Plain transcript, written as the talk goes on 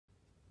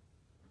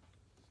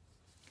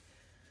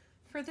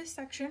for this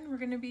section, we're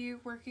going to be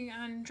working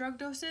on drug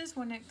doses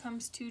when it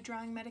comes to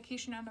drawing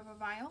medication out of a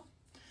vial.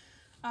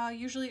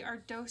 Usually our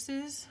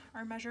doses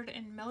are measured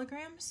in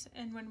milligrams,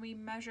 and when we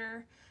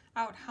measure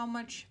out how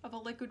much of a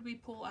liquid we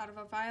pull out of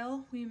a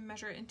vial, we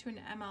measure it into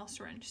an ml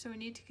syringe. So we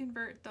need to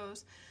convert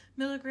those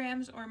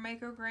milligrams or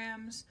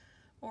micrograms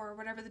or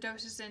whatever the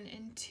dose is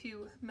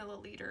into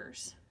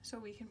milliliters so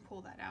we can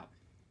pull that out.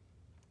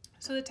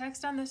 So the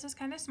text on this is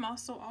kind of small,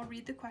 so I'll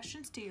read the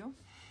questions to you.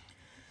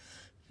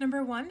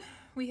 Number 1,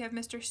 we have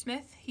Mr.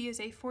 Smith. He is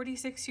a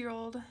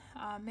 46-year-old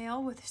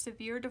male with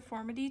severe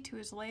deformity to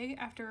his leg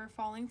after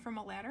falling from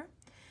a ladder.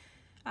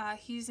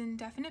 He's in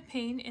definite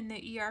pain, and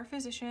the ER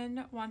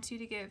physician wants you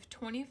to give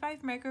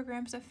 25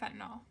 micrograms of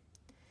fentanyl.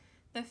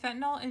 The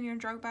fentanyl in your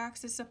drug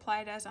box is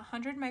supplied as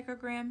 100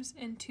 micrograms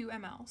in 2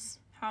 mLs.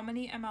 How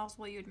many mLs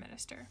will you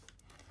administer?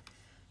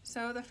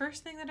 So the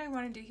first thing that I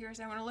want to do here is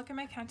I want to look at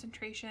my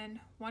concentration,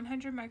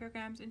 100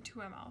 micrograms in 2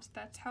 mLs.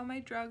 That's how my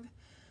drug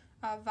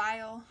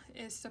vial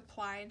is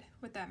supplied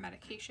with that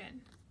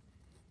medication.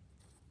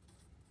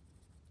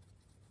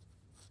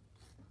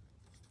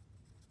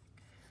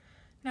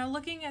 Now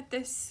looking at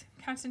this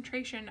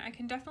concentration, I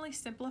can definitely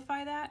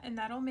simplify that, and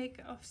that'll make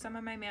some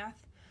of my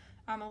math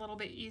a little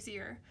bit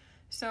easier.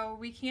 So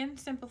we can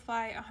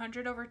simplify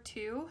 100 over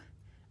 2.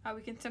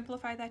 We can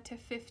simplify that to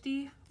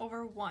 50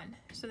 over 1.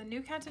 So the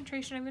new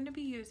concentration I'm going to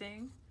be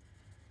using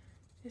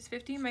is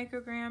 50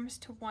 micrograms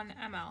to 1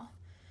 ml.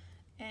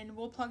 And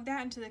we'll plug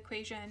that into the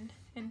equation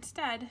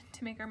instead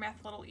to make our math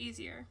a little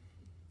easier.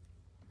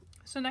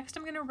 So next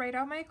I'm going to write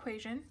out my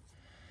equation.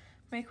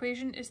 My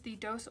equation is the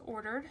dose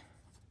ordered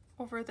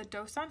over the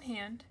dose on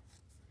hand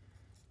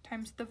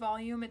times the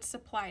volume it's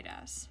supplied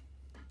as.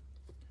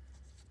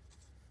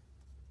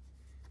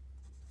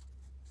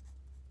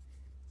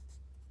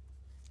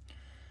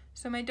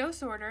 So my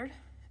dose ordered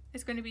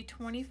is going to be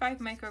 25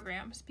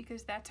 micrograms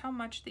because that's how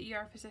much the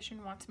ER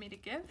physician wants me to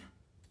give.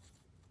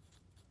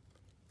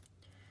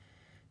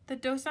 The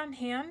dose on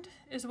hand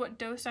is what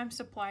dose I'm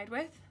supplied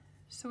with,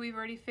 so we've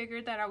already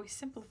figured that out. We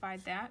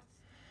simplified that.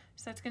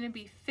 So that's going to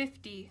be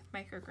 50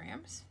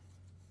 micrograms.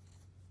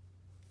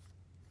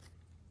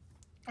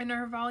 And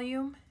our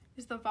volume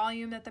is the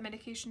volume that the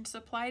medication is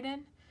supplied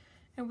in,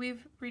 and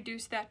we've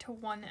reduced that to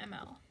 1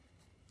 ml.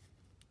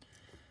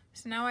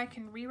 So now I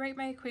can rewrite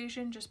my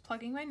equation just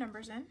plugging my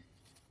numbers in.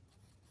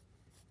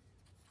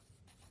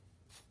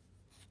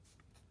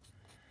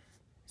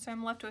 So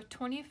I'm left with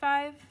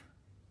 25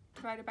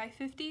 divided by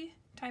 50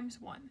 times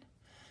 1.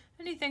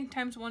 Anything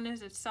times 1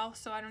 is itself,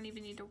 so I don't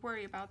even need to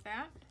worry about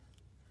that.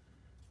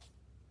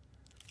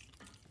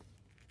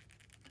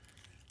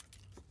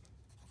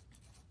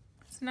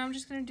 So now I'm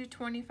just going to do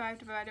 25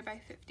 divided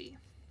by 50.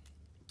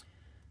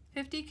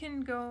 50 can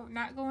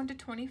not go into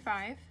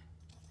 25,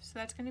 so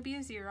that's going to be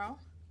a 0.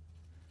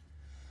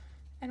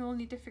 And we'll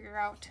need to figure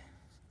out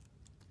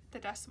the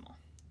decimal.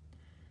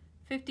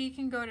 50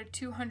 can go to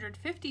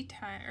 250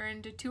 times, or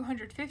into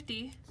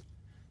 250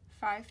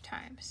 5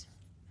 times.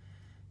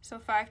 So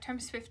 5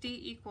 times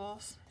 50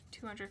 equals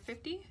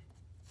 250,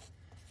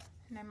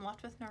 and I'm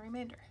left with no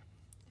remainder.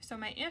 So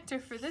my answer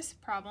for this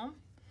problem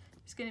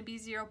is going to be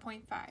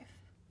 0.5,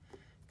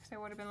 because I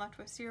would have been left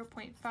with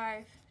 0.5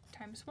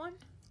 times 1,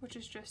 which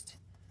is just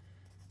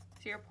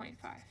 0.5.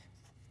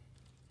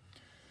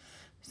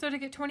 So to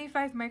get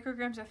 25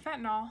 micrograms of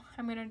fentanyl,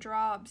 I'm going to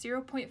draw up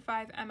 0.5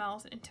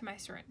 mLs into my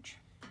syringe.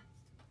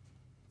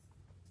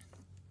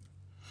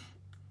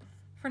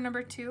 For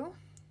number 2,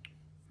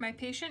 my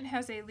patient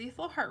has a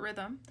lethal heart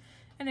rhythm,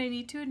 and I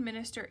need to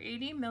administer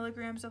 80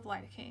 milligrams of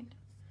lidocaine.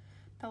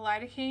 The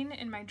lidocaine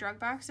in my drug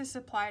box is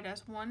supplied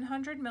as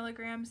 100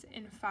 milligrams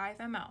in 5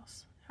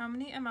 mLs. How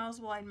many mLs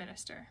will I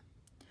administer?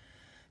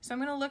 So I'm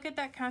going to look at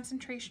that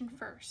concentration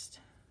first.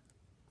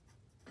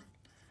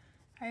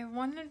 I have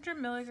 100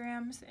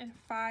 milligrams and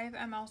 5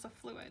 mLs of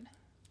fluid.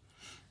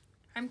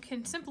 I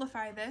can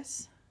simplify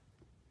this.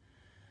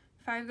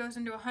 5 goes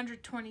into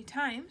 120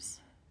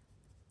 times.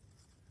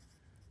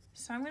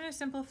 So I'm going to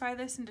simplify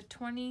this into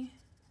 20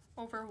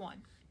 over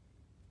 1.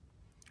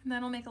 And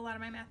that'll make a lot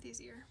of my math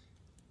easier.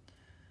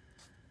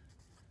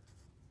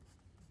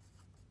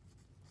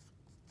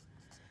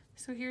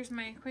 So here's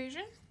my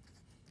equation.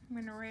 I'm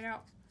going to write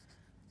out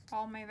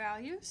all my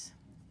values.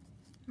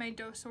 My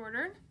dose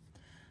ordered.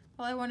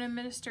 Well, I want to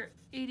administer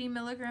 80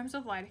 milligrams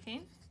of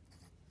lidocaine.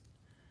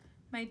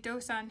 My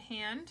dose on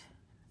hand,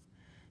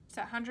 it's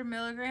 100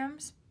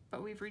 milligrams,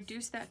 but we've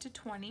reduced that to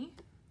 20.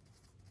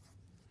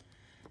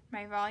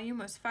 My volume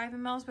was 5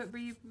 mLs, but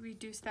we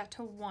reduced that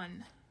to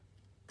 1.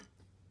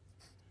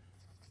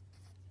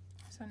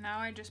 So now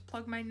I just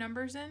plug my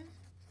numbers in,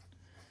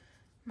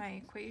 my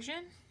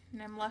equation,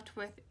 and I'm left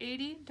with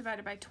 80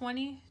 divided by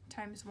 20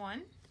 times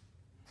 1.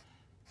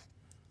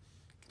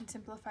 I can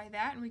simplify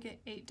that, and we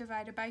get 8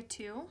 divided by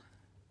 2.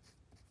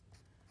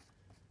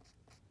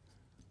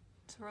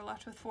 So we're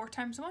left with 4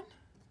 times 1,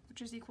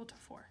 which is equal to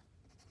 4.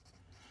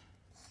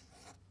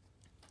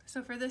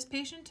 So for this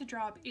patient to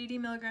draw up 80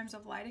 milligrams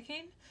of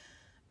lidocaine,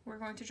 we're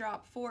going to draw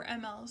up 4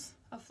 mLs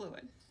of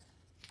fluid.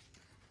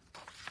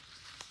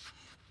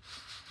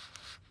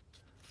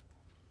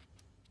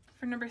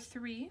 For number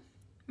 3,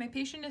 my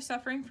patient is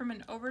suffering from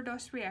an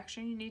overdose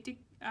reaction. You need to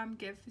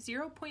give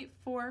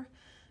 0.4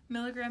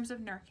 milligrams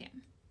of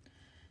Narcan.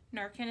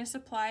 Narcan is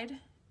supplied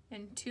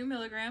in 2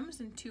 milligrams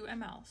and 2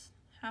 mLs.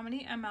 How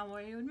many ml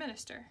will you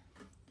administer?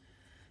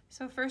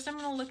 So first I'm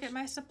going to look at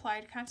my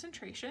supplied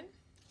concentration.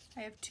 I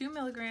have 2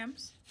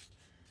 milligrams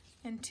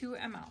and 2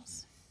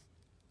 mLs.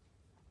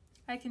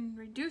 I can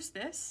reduce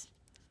this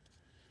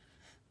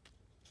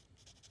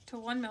to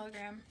 1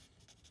 milligram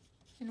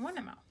and 1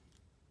 ml.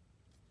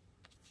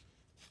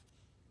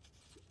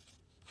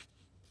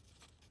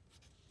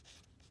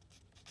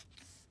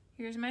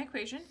 Here's my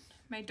equation,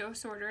 my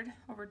dose ordered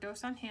over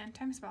dose on hand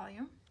times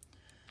volume.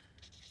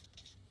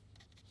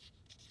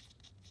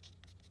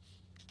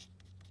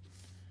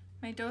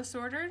 My dose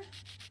ordered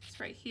is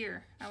right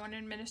here. I want to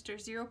administer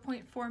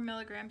 0.4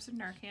 milligrams of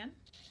Narcan.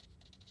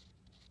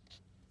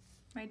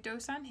 My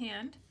dose on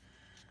hand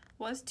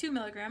was 2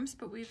 milligrams,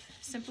 but we've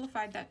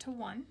simplified that to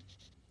 1.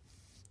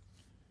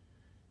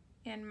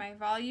 And my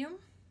volume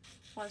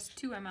was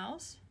 2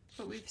 mLs,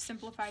 but we've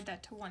simplified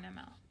that to 1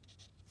 ml.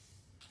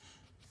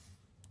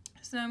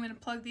 So now I'm going to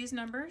plug these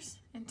numbers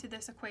into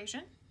this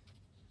equation.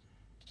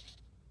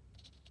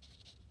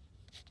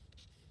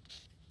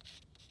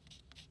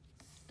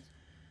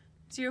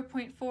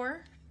 .4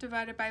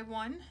 divided by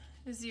 1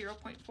 is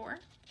 0.4.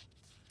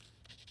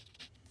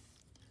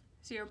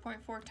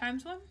 0.4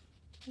 times 1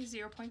 is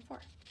 0.4.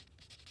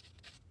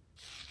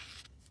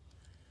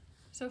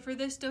 So for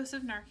this dose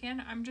of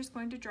Narcan, I'm just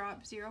going to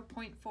drop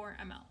 0.4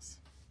 mLs.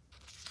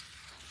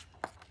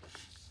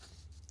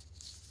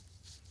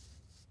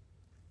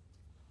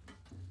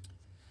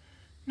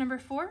 Number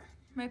 4,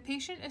 my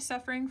patient is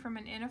suffering from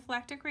an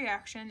anaphylactic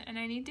reaction and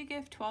I need to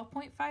give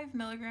 12.5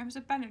 milligrams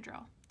of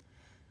Benadryl.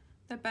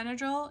 The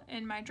Benadryl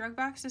in my drug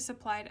box is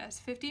supplied as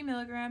 50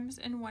 milligrams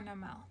and 1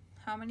 ml.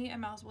 How many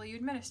mLs will you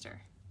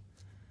administer?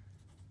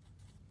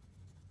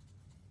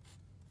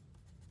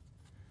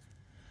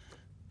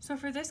 So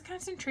for this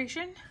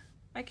concentration,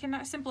 I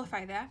cannot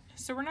simplify that,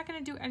 so we're not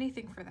going to do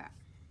anything for that.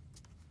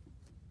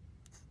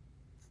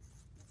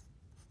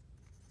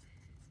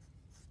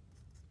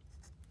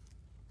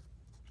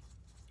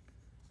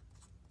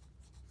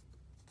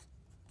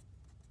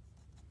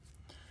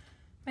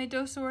 My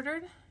dose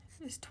ordered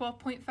is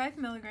 12.5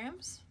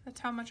 milligrams. That's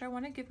how much I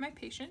want to give my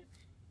patient.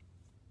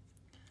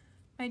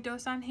 My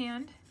dose on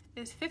hand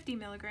is 50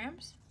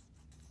 milligrams.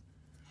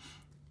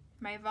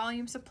 My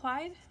volume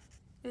supplied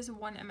is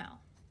 1 ml.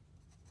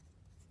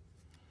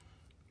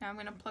 Now I'm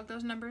going to plug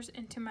those numbers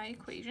into my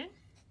equation.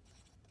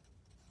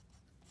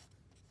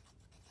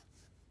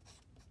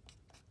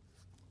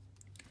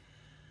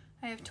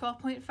 I have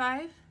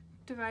 12.5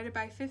 divided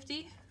by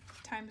 50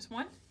 times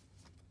 1.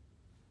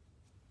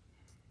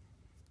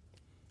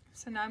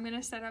 So now I'm going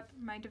to set up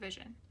my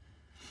division.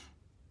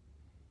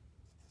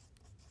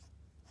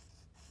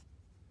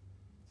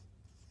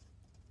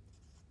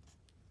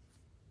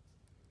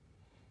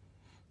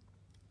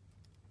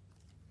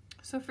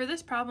 So for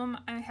this problem,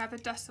 I have a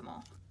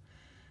decimal.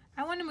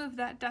 I want to move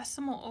that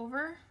decimal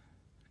over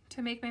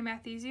to make my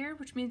math easier,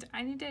 which means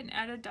I need to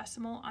add a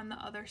decimal on the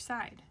other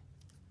side.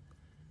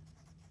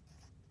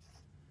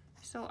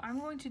 So I'm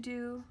going to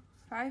do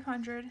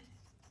 500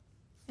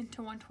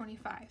 into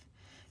 125.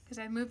 Because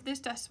I moved this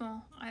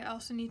decimal, I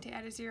also need to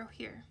add a 0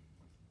 here.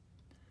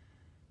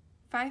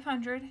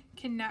 500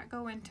 cannot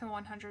go into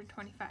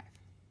 125.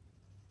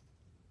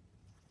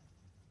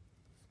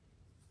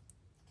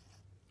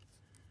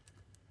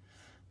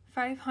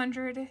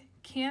 500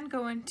 can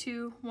go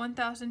into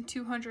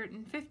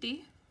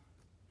 1,250,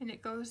 and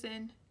it goes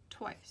in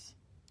twice.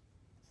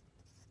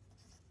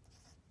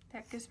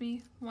 That gives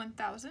me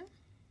 1,000.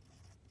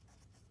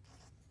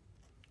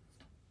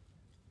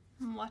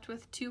 I'm left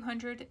with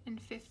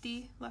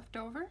 250 left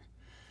over.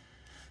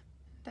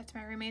 That's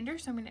my remainder,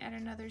 so I'm going to add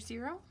another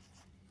 0.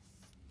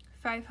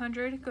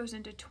 500 goes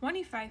into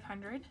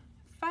 2,500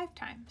 5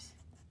 times,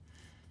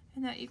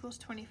 and that equals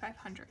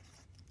 2,500.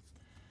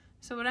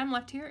 So what I'm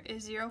left here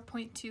is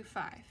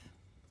 0.25.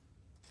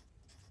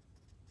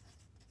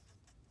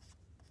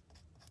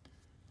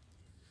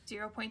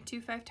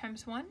 0.25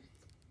 times 1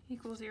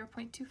 equals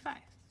 0.25.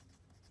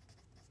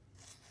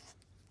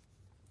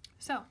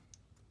 So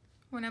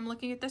when I'm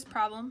looking at this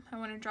problem, I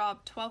want to draw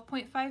up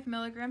 12.5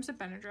 milligrams of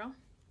Benadryl,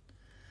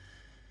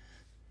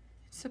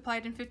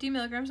 supplied in 50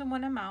 milligrams and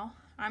 1 ml.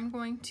 I'm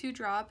going to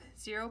drop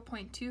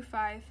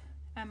 0.25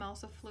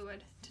 mLs of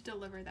fluid to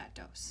deliver that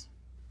dose.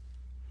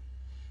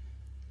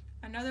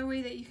 Another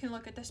way that you can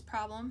look at this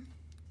problem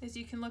is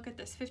you can look at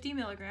this 50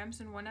 milligrams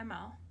and 1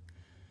 ml,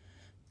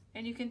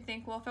 and you can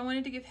think, well, if I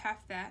wanted to give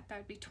half that, that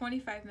would be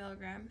 25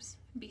 milligrams,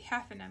 be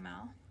half an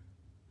ml.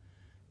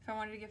 If I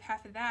wanted to give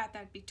half of that,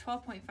 that would be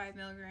 12.5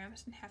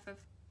 milligrams, and half of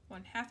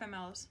 1/2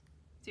 ml is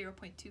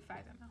 0.25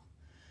 ml.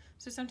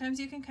 So sometimes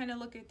you can kind of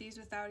look at these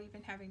without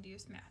even having to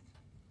use math.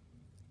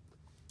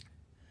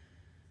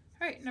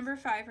 All right, number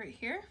 5 right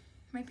here.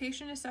 My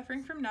patient is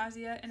suffering from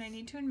nausea, and I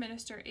need to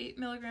administer 8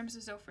 milligrams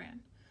of Zofran.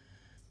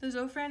 The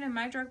Zofran in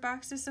my drug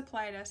box is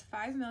supplied as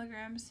 5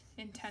 milligrams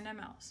in 10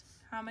 mLs.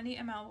 How many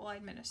ml will I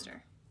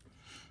administer?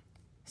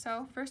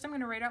 So first I'm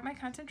going to write out my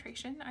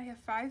concentration. I have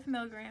 5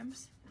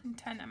 milligrams and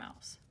 10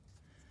 mLs.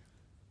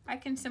 I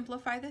can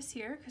simplify this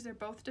here because they're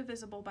both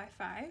divisible by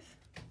 5.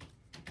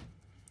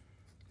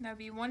 That would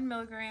be 1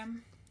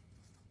 milligram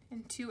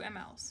and 2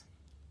 mLs.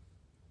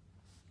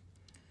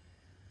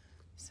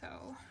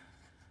 So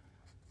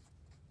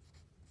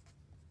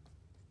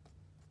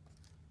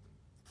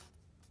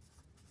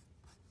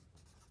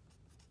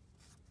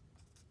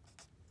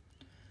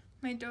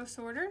my dose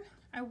ordered,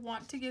 I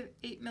want to give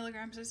 8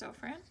 milligrams of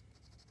Zofran.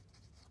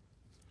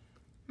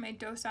 My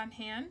dose on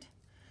hand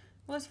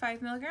was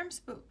 5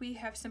 milligrams, but we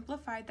have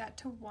simplified that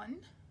to 1.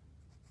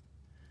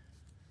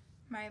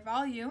 My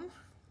volume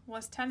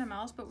was 10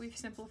 mLs, but we've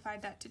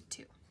simplified that to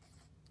 2.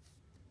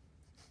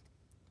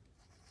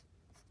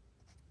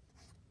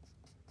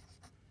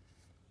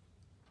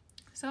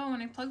 So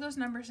when I plug those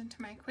numbers into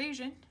my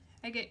equation,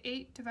 I get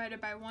 8 divided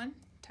by 1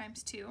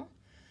 times 2.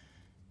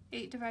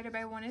 8 divided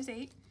by 1 is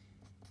 8,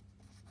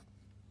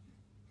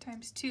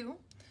 times 2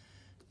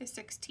 is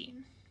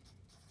 16.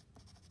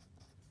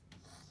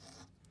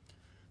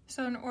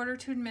 So in order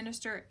to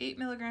administer 8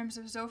 milligrams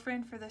of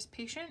Zofran for this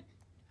patient,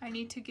 I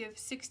need to give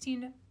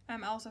 16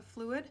 mLs of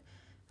fluid,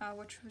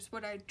 which was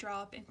what I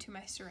draw up into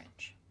my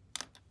syringe.